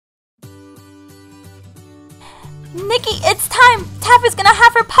Nikki, it's time! Taffy's gonna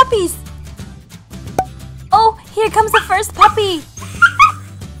have her puppies! Oh, here comes the first puppy!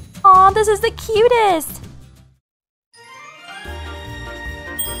 Aw, this is the cutest!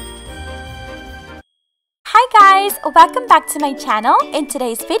 Hi guys! Welcome back to my channel. In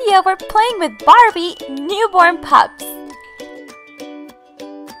today's video, we're playing with Barbie newborn pups.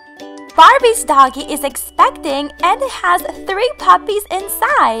 Barbie's doggy is expecting and it has 3 puppies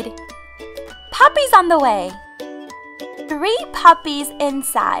inside. Puppies on the way! 3 puppies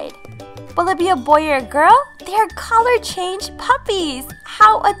inside. Will it be a boy or a girl? They are color changed puppies.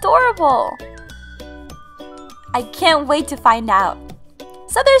 How adorable. I can't wait to find out.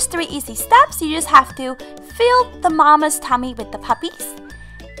 So there's 3 easy steps. You just have to fill the mama's tummy with the puppies.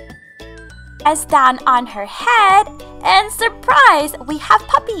 Press down on her head and surprise, we have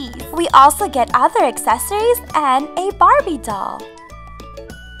puppies. We also get other accessories and a Barbie doll.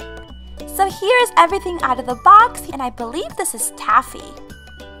 So here's everything out of the box, and I believe this is Taffy.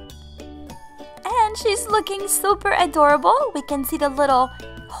 And she's looking super adorable. We can see the little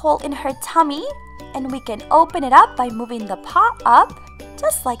hole in her tummy, and we can open it up by moving the paw up,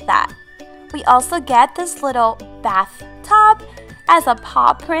 just like that. We also get this little bathtub as a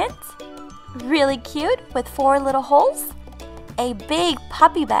paw print. Really cute with 4 little holes. A big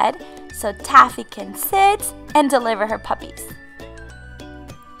puppy bed so Taffy can sit and deliver her puppies.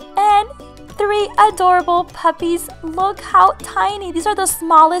 And 3 adorable puppies. Look how tiny. These are the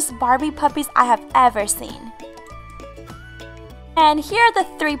smallest Barbie puppies I have ever seen. And here are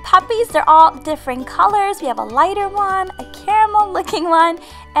the 3 puppies. They're all different colors. We have a lighter one, a caramel looking one,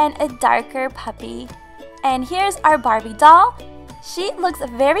 and a darker puppy. And here's our Barbie doll. She looks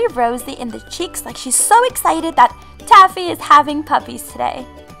very rosy in the cheeks, like she's so excited that Taffy is having puppies today.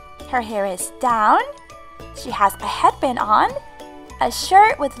 Her hair is down. She has a headband on, a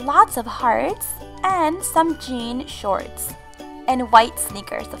shirt with lots of hearts, and some jean shorts. And white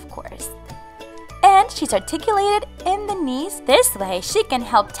sneakers, of course. And she's articulated in the knees. This way, she can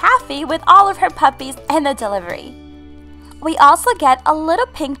help Taffy with all of her puppies and the delivery. We also get a little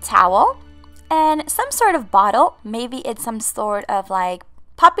pink towel and some sort of bottle. Maybe it's some sort of like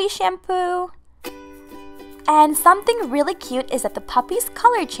puppy shampoo. And something really cute is that the puppies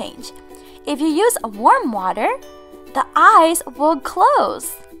color change. If you use warm water, the eyes will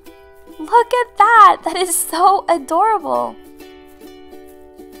close. Look at that! That is so adorable.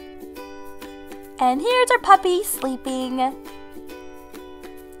 And here's our puppy sleeping.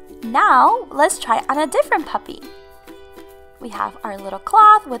 Now, let's try on a different puppy. We have our little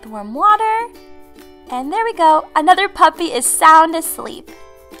cloth with warm water. And there we go. Another puppy is sound asleep.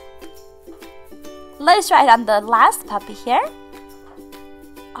 Let's try it on the last puppy here.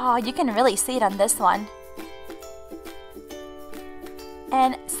 Oh, you can really see it on this one.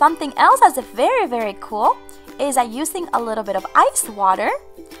 And something else that's very cool is that using a little bit of ice water,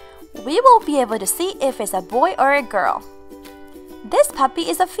 we will be able to see if it's a boy or a girl. This puppy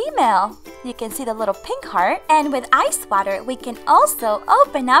is a female. You can see the little pink heart, and with ice water, we can also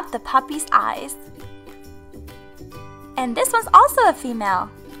open up the puppy's eyes. And this one's also a female.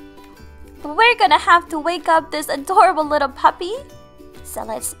 We're gonna have to wake up this adorable little puppy. So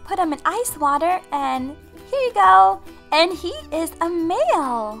let's put him in ice water, and here you go. And he is a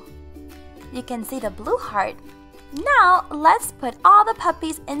male. You can see the blue heart. Now, let's put all the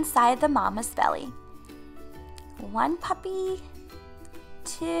puppies inside the mama's belly. 1 puppy,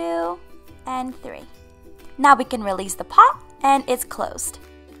 2, and 3. Now we can release the paw, and it's closed.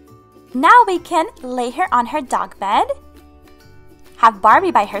 Now we can lay her on her dog bed, have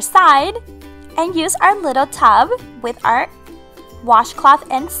Barbie by her side, and use our little tub with our washcloth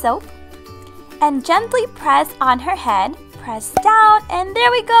and soap, and gently press on her head, press down, and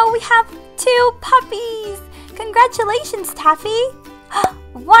there we go, we have 2 puppies! Congratulations, Taffy!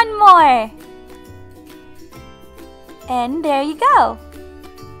 1 more! And there you go!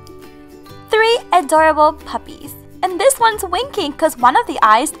 3 adorable puppies. And this one's winking because one of the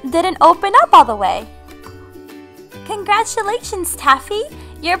eyes didn't open up all the way. Congratulations, Taffy!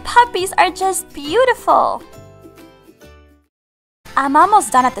 Your puppies are just beautiful! I'm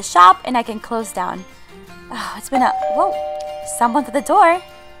almost done at the shop and I can close down. Oh, it's been whoa! Someone's at the door.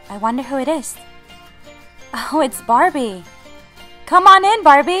 I wonder who it is. Oh, it's Barbie. Come on in,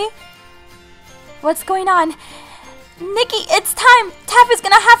 Barbie. What's going on? Nikki, it's time! Taffy's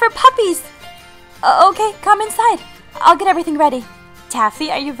gonna have her puppies! Okay, come inside. I'll get everything ready. Taffy,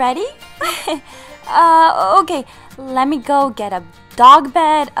 are you ready? Okay, let me go get a dog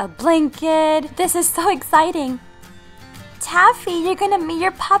bed, a blanket. This is so exciting. Taffy, you're gonna meet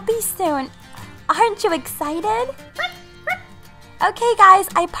your puppy soon. Aren't you excited? Okay guys,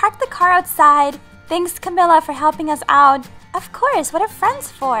 I parked the car outside Thanks, Camilla, for helping us out. Of course, what are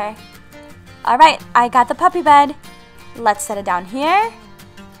friends for? Alright, I got the puppy bed. Let's set it down here.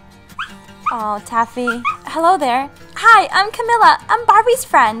 Oh, Taffy. Hello there. Hi, I'm Camilla. I'm Barbie's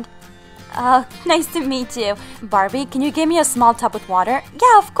friend. Oh, nice to meet you. Barbie, can you give me a small tub with water?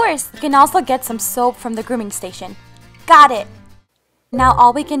 Yeah, of course. You can also get some soap from the grooming station. Got it. Now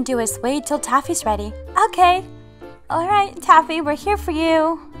all we can do is wait till Taffy's ready. Okay. Alright, Taffy, we're here for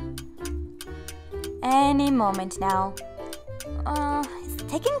you. Any moment now. It's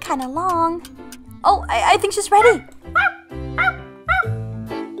taking kind of long. Oh, I think she's ready.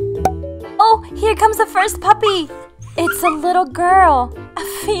 Oh, here comes the first puppy. It's a little girl, a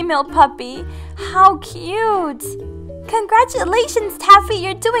female puppy. How cute. Congratulations, Taffy,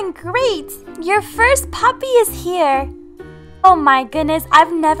 you're doing great. Your first puppy is here. Oh my goodness,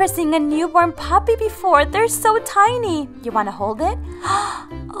 I've never seen a newborn puppy before. They're so tiny. You want to hold it?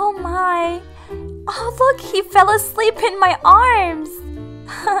 Oh my. Oh, look, he fell asleep in my arms.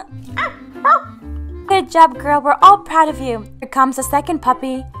 Good job, girl. We're all proud of you. Here comes the second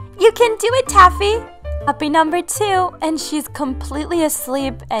puppy. You can do it, Taffy. Puppy number 2, and she's completely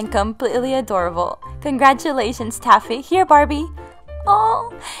asleep and completely adorable. Congratulations, Taffy. Here, Barbie.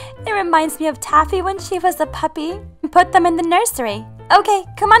 Oh, it reminds me of Taffy when she was a puppy. Put them in the nursery. Okay,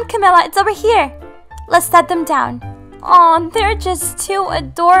 come on, Camilla. It's over here. Let's set them down. Oh, they're just too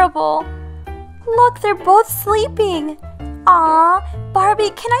adorable. Look, they're both sleeping. Aw,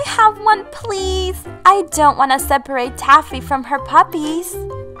 Barbie, can I have one, please? I don't want to separate Taffy from her puppies.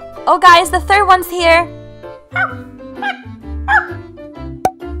 Oh, guys, the third one's here.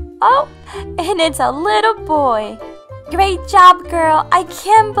 Oh, and it's a little boy. Great job, girl. I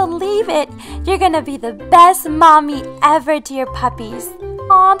can't believe it. You're gonna be the best mommy ever to your puppies.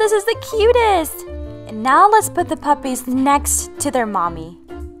 Aw, this is the cutest. And now let's put the puppies next to their mommy.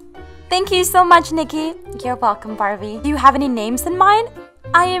 Thank you so much, Nikki. You're welcome, Barbie. Do you have any names in mind?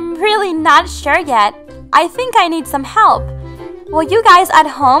 I am really not sure yet. I think I need some help. Will you guys at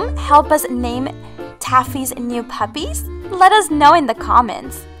home help us name Taffy's new puppies? Let us know in the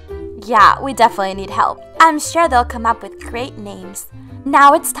comments. Yeah, we definitely need help. I'm sure they'll come up with great names.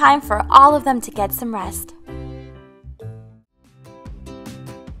 Now it's time for all of them to get some rest.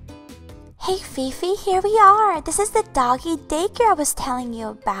 Hey Fifi, here we are. This is the doggy daycare I was telling you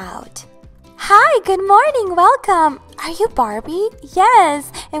about. Hi, good morning, welcome. Are you Barbie?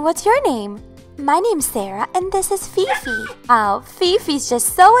 Yes, and what's your name? My name's Sarah, and this is Fifi. Oh, Fifi's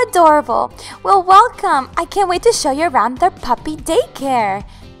just so adorable. Well, welcome. I can't wait to show you around their puppy daycare.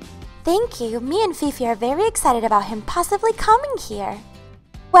 Thank you. Me and Fifi are very excited about him possibly coming here.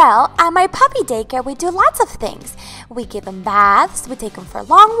 Well, at my puppy daycare, we do lots of things. We give them baths, we take them for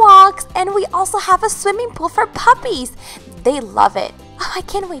long walks, and we also have a swimming pool for puppies. They love it. Oh, I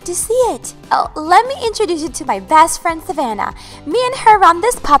can't wait to see it. Oh, let me introduce you to my best friend, Savannah. Me and her run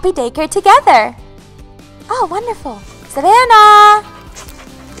this puppy daycare together. Oh, wonderful. Savannah!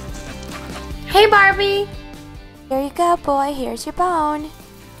 Hey, Barbie. Here you go, boy. Here's your bone.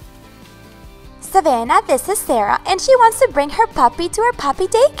 Savannah, this is Sarah, and she wants to bring her puppy to her puppy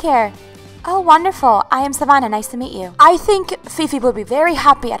daycare. Oh, wonderful. I am Savannah. Nice to meet you. I think Fifi will be very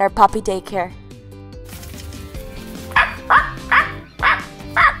happy at our puppy daycare.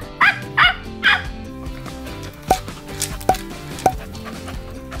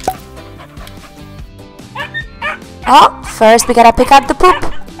 Oh, first we gotta pick out the poop.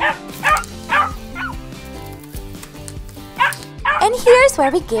 And here's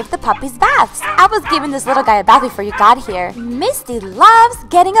where we give the puppies baths. I was giving this little guy a bath before you got here. Misty loves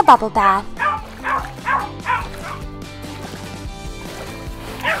getting a bubble bath.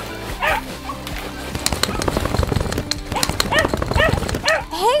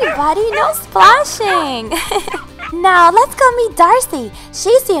 Hey buddy, no splashing. Now let's go meet Darcy.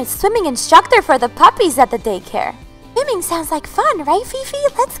 She's the swimming instructor for the puppies at the daycare. Swimming sounds like fun, right Fifi?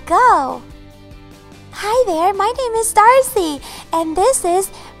 Let's go. Hi there, my name is Darcy, and this is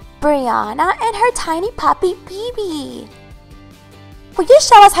Brianna and her tiny puppy, BB. Will you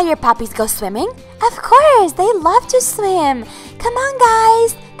show us how your puppies go swimming? Of course, they love to swim. Come on,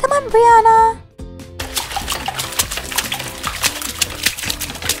 guys. Come on, Brianna.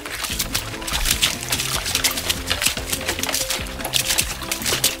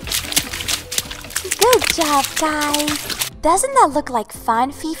 Good job, guys. Doesn't that look like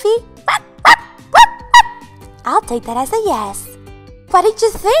fun, Fifi? I'll take that as a yes. What did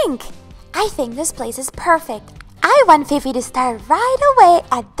you think? I think this place is perfect. I want Fifi to start right away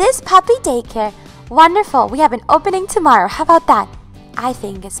at this puppy daycare. Wonderful. We have an opening tomorrow. How about that? I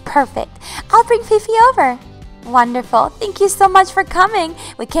think it's perfect. I'll bring Fifi over. Wonderful. Thank you so much for coming.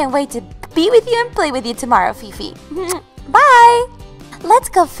 We can't wait to be with you and play with you tomorrow, Fifi. Bye! Let's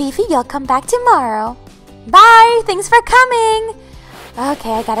go, Fifi. You'll come back tomorrow. Bye! Thanks for coming!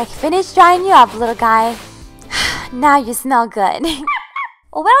 Okay, I gotta finish drying you up, little guy. Now you smell good.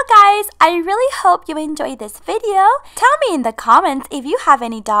 Well, guys, I really hope you enjoyed this video. Tell me in the comments if you have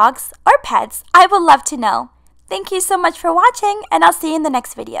any dogs or pets. I would love to know. Thank you so much for watching, and I'll see you in the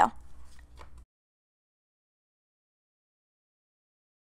next video.